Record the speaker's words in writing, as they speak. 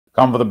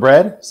Come for the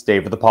bread,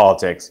 stay for the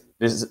politics.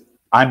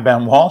 I'm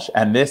Ben Walsh,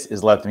 and this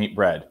is Let Them Eat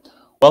Bread.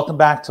 Welcome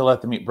back to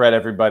Let Them Eat Bread,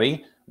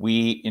 everybody.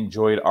 We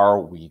enjoyed our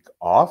week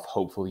off.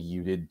 Hopefully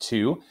you did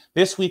too.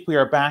 This week we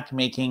are back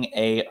making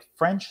a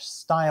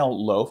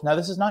French-style loaf. Now,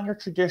 this is not your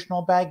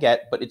traditional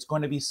baguette, but it's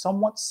going to be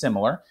somewhat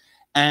similar.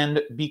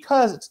 And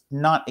because it's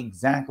not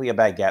exactly a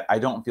baguette, I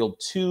don't feel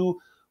too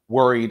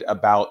worried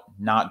about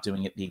not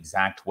doing it the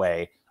exact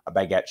way a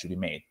baguette should be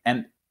made.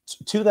 And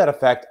to that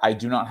effect, I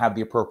do not have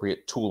the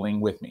appropriate tooling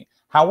with me.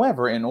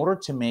 However, in order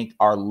to make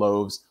our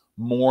loaves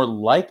more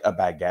like a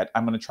baguette,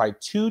 I'm going to try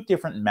two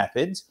different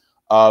methods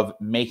of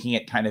making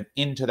it kind of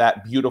into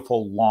that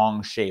beautiful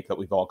long shape that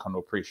we've all come to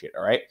appreciate,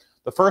 all right?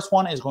 The first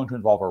one is going to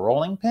involve a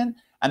rolling pin,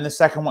 and the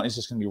second one is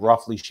just going to be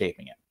roughly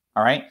shaping it,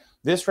 all right?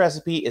 This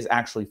recipe is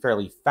actually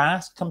fairly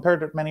fast compared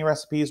to many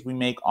recipes we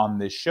make on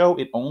this show.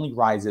 It only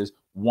rises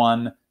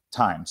one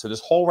time. So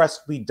this whole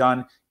recipe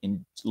done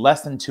in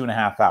less than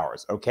 2.5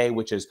 hours, okay?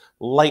 Which is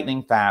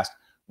lightning fast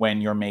when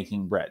you're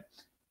making bread.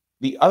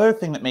 The other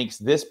thing that makes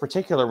this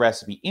particular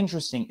recipe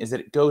interesting is that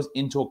it goes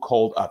into a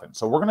cold oven.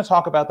 So we're going to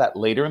talk about that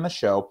later in the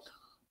show.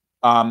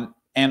 And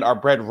our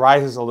bread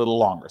rises a little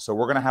longer. So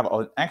we're going to have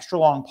an extra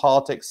long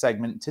politics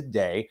segment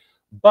today,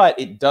 but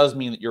it does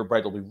mean that your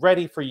bread will be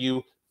ready for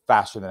you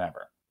faster than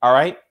ever. All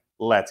right,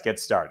 let's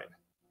get started.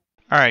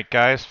 All right,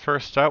 guys,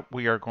 first up,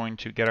 we are going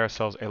to get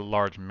ourselves a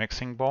large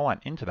mixing bowl,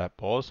 and into that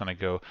bowl is going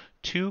to go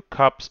 2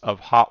 cups of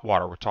hot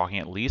water. We're talking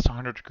at least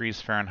 100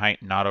 degrees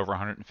Fahrenheit, not over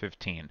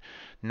 115.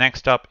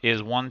 Next up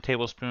is 1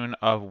 tablespoon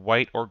of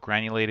white or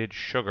granulated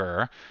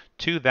sugar.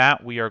 To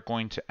that, we are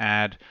going to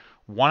add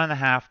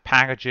 1.5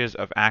 packages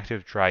of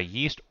active dry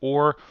yeast,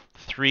 or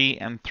 3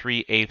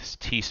 3/8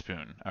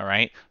 teaspoon. All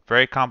right,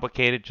 very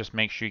complicated. Just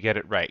make sure you get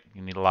it right.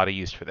 You need a lot of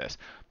yeast for this.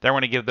 Then we're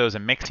going to give those a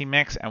mixy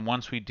mix, and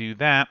once we do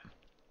that,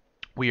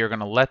 we are going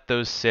to let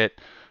those sit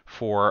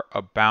for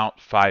about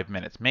 5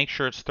 minutes. Make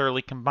sure it's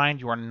thoroughly combined.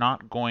 You are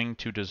not going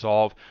to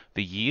dissolve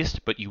the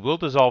yeast, but you will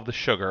dissolve the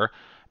sugar,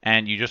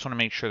 and you just want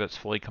to make sure that's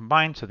fully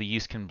combined so the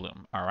yeast can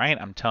bloom. All right,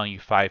 I'm telling you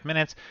 5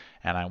 minutes,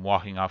 and I'm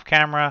walking off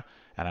camera,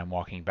 and I'm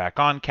walking back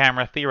on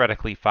camera,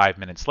 theoretically 5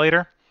 minutes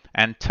later.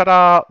 And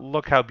ta-da!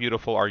 Look how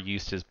beautiful our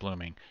yeast is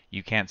blooming.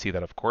 You can't see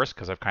that, of course,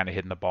 because I've kind of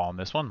hidden the ball on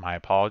this one. My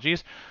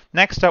apologies.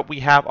 Next up,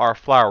 we have our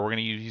flour. We're going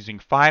to be using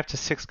 5 to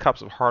 6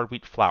 cups of hard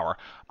wheat flour.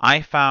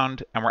 I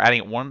found, and we're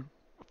adding 1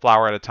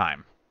 flour at a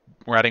time.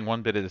 We're adding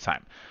 1 bit at a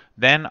time.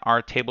 Then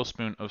our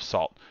tablespoon of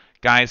salt.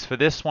 Guys, for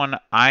this one,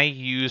 I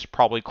used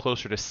probably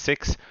closer to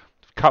 6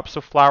 cups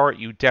of flour.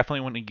 You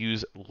definitely want to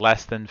use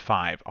less than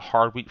 5. A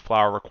hard wheat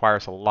flour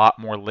requires a lot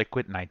more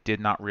liquid, and I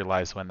did not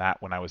realize when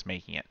I was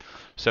making it.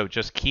 So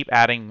just keep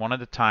adding one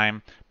at a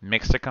time,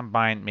 mix to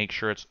combine, make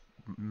sure it's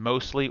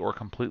mostly or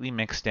completely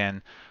mixed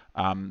in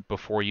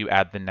before you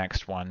add the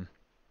next one.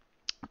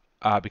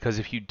 Because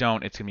if you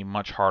don't, it's going to be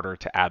much harder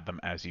to add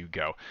them as you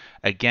go.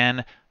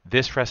 Again,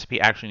 this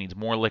recipe actually needs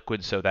more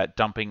liquid, so that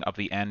dumping of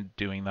the end,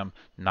 doing them,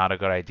 not a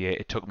good idea.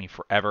 It took me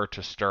forever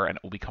to stir, and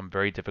it will become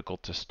very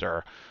difficult to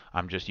stir.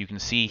 You can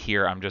see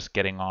here, I'm just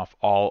getting off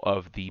all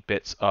of the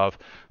bits of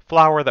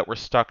flour that were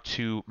stuck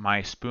to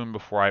my spoon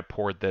before I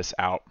poured this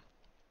out.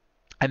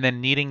 And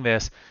then kneading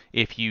this,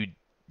 if you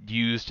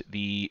used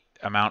the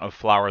amount of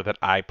flour that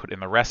I put in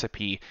the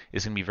recipe,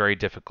 is going to be very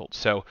difficult.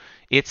 So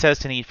it says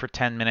to knead for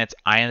 10 minutes.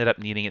 I ended up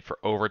kneading it for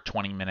over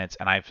 20 minutes,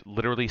 and I've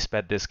literally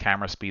sped this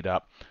camera speed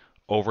up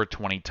over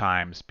 20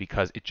 times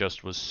because it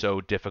just was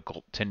so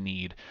difficult to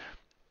knead.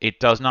 It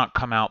does not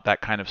come out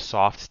that kind of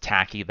soft,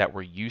 tacky that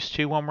we're used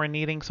to when we're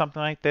kneading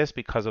something like this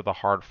because of the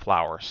hard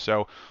flour.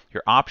 So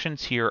your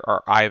options here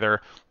are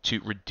either to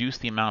reduce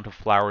the amount of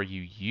flour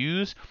you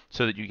use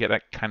so that you get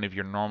a kind of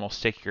your normal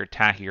stickier,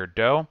 tackier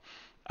dough,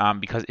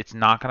 because it's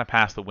not going to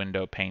pass the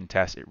window pane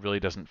test. It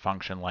really doesn't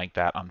function like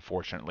that,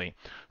 unfortunately.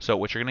 So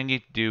what you're going to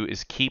need to do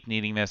is keep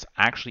kneading this.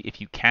 Actually, if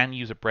you can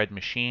use a bread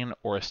machine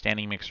or a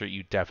standing mixer,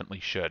 you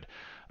definitely should,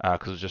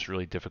 because it's just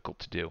really difficult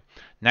to do.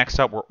 Next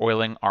up, we're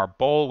oiling our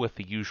bowl with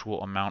the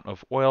usual amount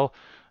of oil.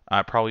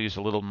 I probably used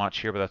a little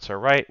much here, but that's all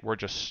right. We're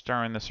just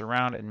stirring this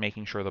around and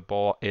making sure the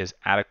bowl is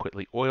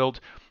adequately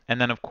oiled.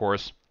 And then, of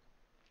course,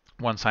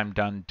 once I'm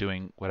done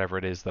doing whatever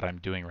it is that I'm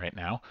doing right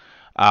now,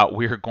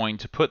 we're going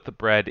to put the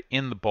bread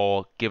in the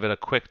bowl, give it a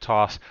quick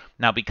toss.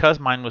 Now, because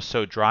mine was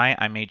so dry,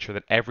 I made sure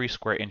that every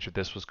square inch of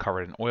this was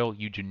covered in oil.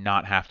 You do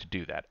not have to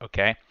do that,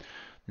 okay?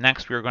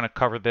 Next, we're going to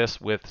cover this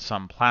with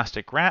some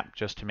plastic wrap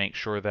just to make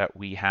sure that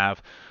we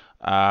have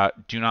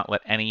do not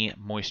let any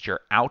moisture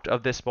out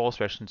of this bowl,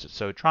 especially since it's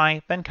so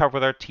dry. Then cover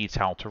with our tea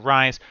towel to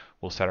rise.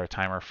 We'll set our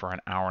timer for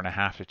 1.5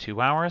 hours to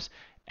 2 hours,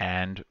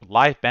 and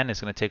Live Ben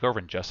is going to take over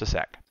in just a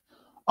sec.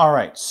 All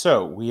right,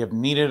 so we have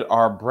kneaded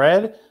our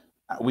bread.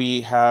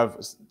 We have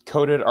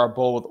coated our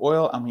bowl with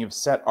oil, and we have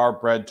set our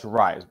bread to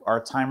rise.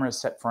 Our timer is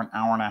set for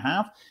 1.5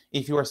 hours.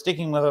 If you are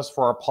sticking with us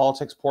for our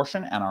politics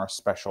portion and our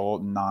special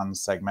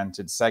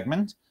non-segmented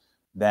segment,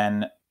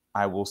 then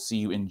I will see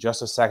you in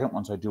just a second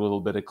once I do a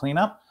little bit of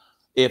cleanup.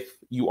 If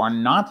you are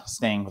not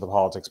staying for the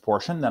politics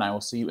portion, then I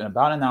will see you in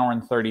about an hour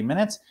and 30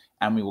 minutes,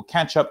 and we will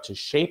catch up to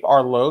shape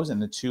our loaves in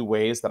the 2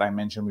 ways that I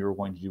mentioned we were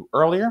going to do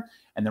earlier,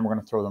 and then we're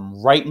going to throw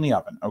them right in the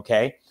oven,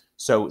 okay?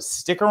 So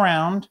stick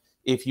around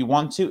if you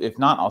want to. If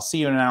not, I'll see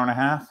you in an hour and a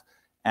half,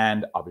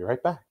 and I'll be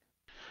right back.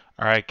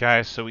 All right,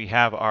 guys, so we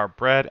have our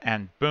bread,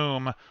 and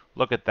boom,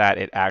 look at that,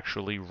 it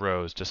actually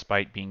rose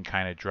despite being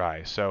kind of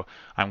dry. So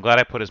I'm glad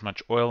I put as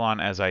much oil on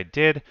as I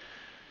did.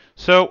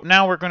 So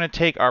now we're going to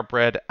take our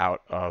bread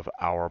out of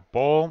our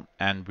bowl,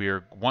 and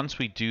once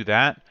we do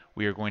that,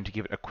 we are going to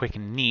give it a quick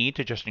knead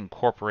to just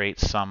incorporate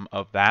some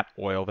of that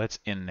oil that's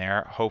in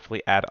there,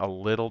 hopefully add a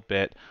little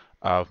bit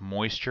of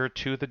moisture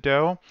to the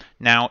dough.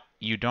 Now,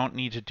 you don't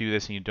need to do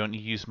this, and you don't need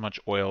to use much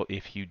oil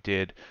if you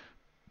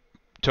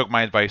took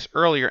my advice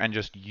earlier and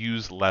just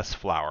use less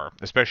flour,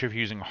 especially if you're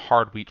using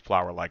hard wheat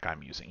flour like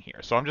I'm using here.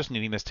 So I'm just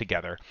kneading this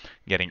together,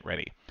 getting it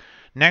ready.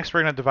 Next,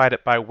 we're going to divide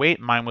it by weight.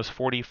 Mine was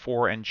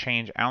 44 and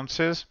change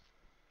ounces.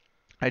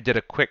 I did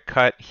a quick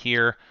cut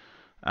here,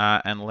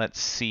 and let's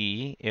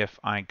see if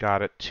I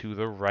got it to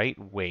the right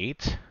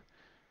weight.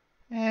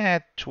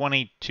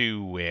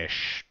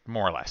 22-ish,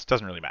 more or less.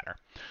 Doesn't really matter.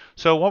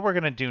 So what we're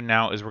going to do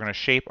now is we're going to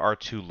shape our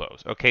 2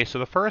 loaves. Okay, so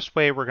the first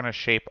way we're going to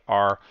shape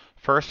our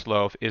first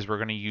loaf is we're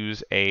going to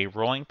use a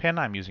rolling pin.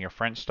 I'm using a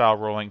French-style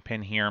rolling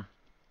pin here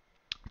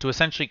to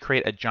essentially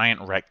create a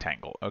giant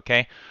rectangle,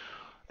 okay?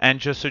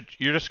 And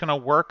you're just going to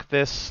work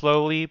this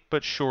slowly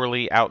but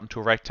surely out into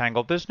a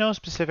rectangle. There's no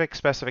specific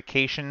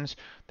specifications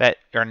that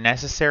are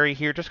necessary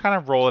here. Just kind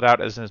of roll it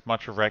out as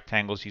much of a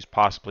rectangle as you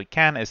possibly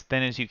can, as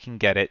thin as you can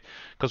get it.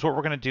 Because what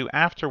we're going to do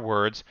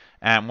afterwards,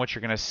 and what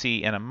you're going to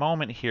see in a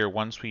moment here,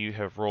 once we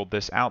have rolled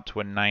this out to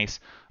a nice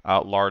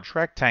large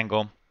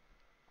rectangle,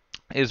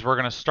 is we're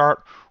going to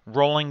start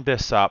rolling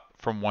this up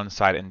from one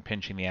side and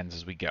pinching the ends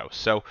as we go.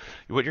 So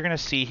what you're going to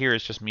see here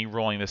is just me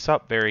rolling this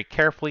up very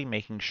carefully,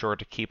 making sure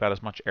to keep out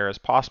as much air as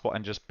possible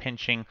and just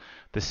pinching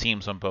the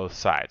seams on both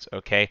sides,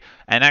 okay?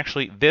 And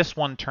actually, this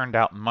one turned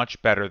out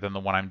much better than the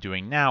one I'm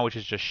doing now, which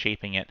is just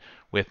shaping it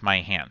with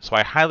my hand. So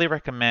I highly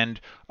recommend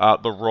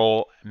the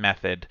roll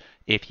method.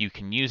 If you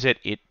can use it,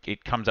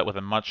 it comes out with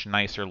a much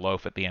nicer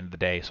loaf at the end of the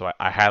day. So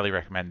I highly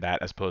recommend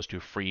that as opposed to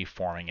free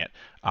forming it.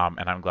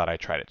 And I'm glad I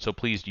tried it. So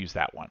please use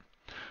that one.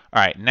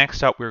 All right,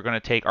 next up, we're going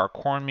to take our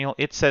cornmeal.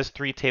 It says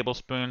 3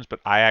 tablespoons,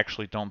 but I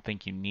actually don't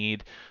think you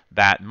need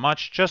that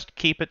much. Just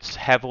keep it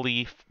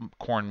heavily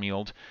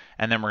cornmealed.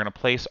 And then we're going to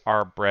place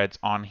our breads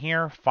on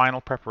here.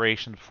 Final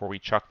preparation before we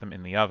chuck them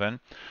in the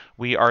oven.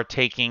 We are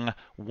taking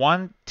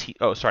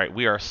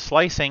we are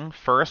slicing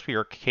first. We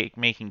are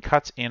making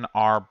cuts in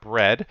our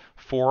bread,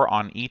 4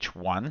 on each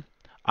one.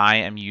 I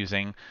am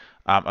using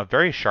a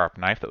very sharp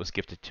knife that was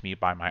gifted to me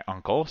by my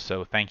uncle.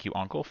 So thank you,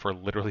 Uncle, for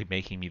literally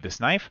making me this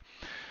knife.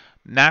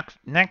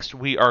 Next,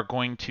 we are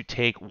going to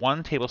take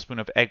 1 tablespoon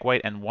of egg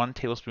white and 1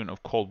 tablespoon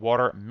of cold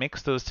water,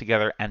 mix those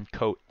together, and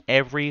coat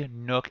every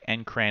nook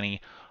and cranny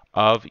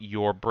of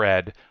your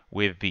bread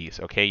with these.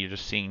 Okay, you're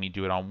just seeing me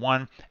do it on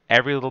one.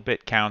 Every little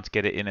bit counts.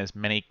 Get it in as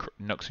many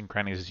nooks and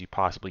crannies as you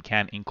possibly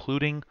can,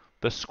 including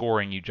the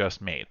scoring you just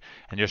made.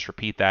 And just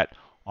repeat that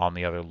on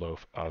the other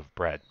loaf of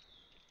bread.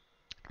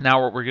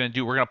 Now what we're going to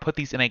do, we're going to put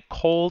these in a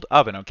cold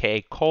oven, okay?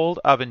 A cold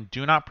oven.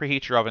 Do not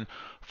preheat your oven.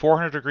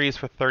 400 degrees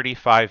for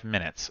 35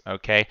 minutes,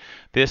 okay?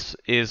 This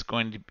is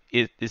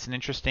it's an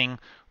interesting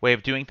way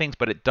of doing things,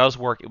 but it does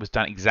work. It was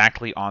done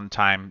exactly on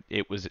time.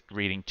 It was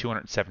reading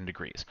 207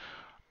 degrees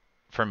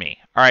for me.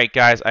 All right,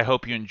 guys, I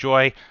hope you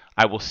enjoy.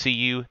 I will see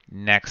you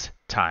next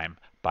time.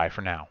 Bye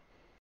for now.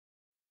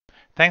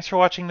 Thanks for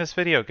watching this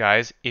video,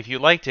 guys. If you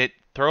liked it,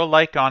 throw a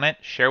like on it,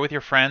 share with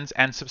your friends,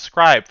 and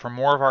subscribe for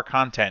more of our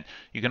content.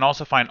 You can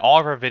also find all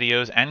of our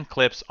videos and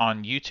clips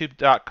on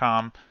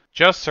youtube.com.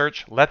 Just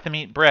search Let Them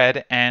Eat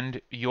Bread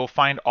and you'll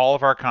find all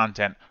of our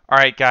content.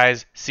 Alright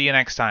guys, see you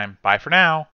next time. Bye for now.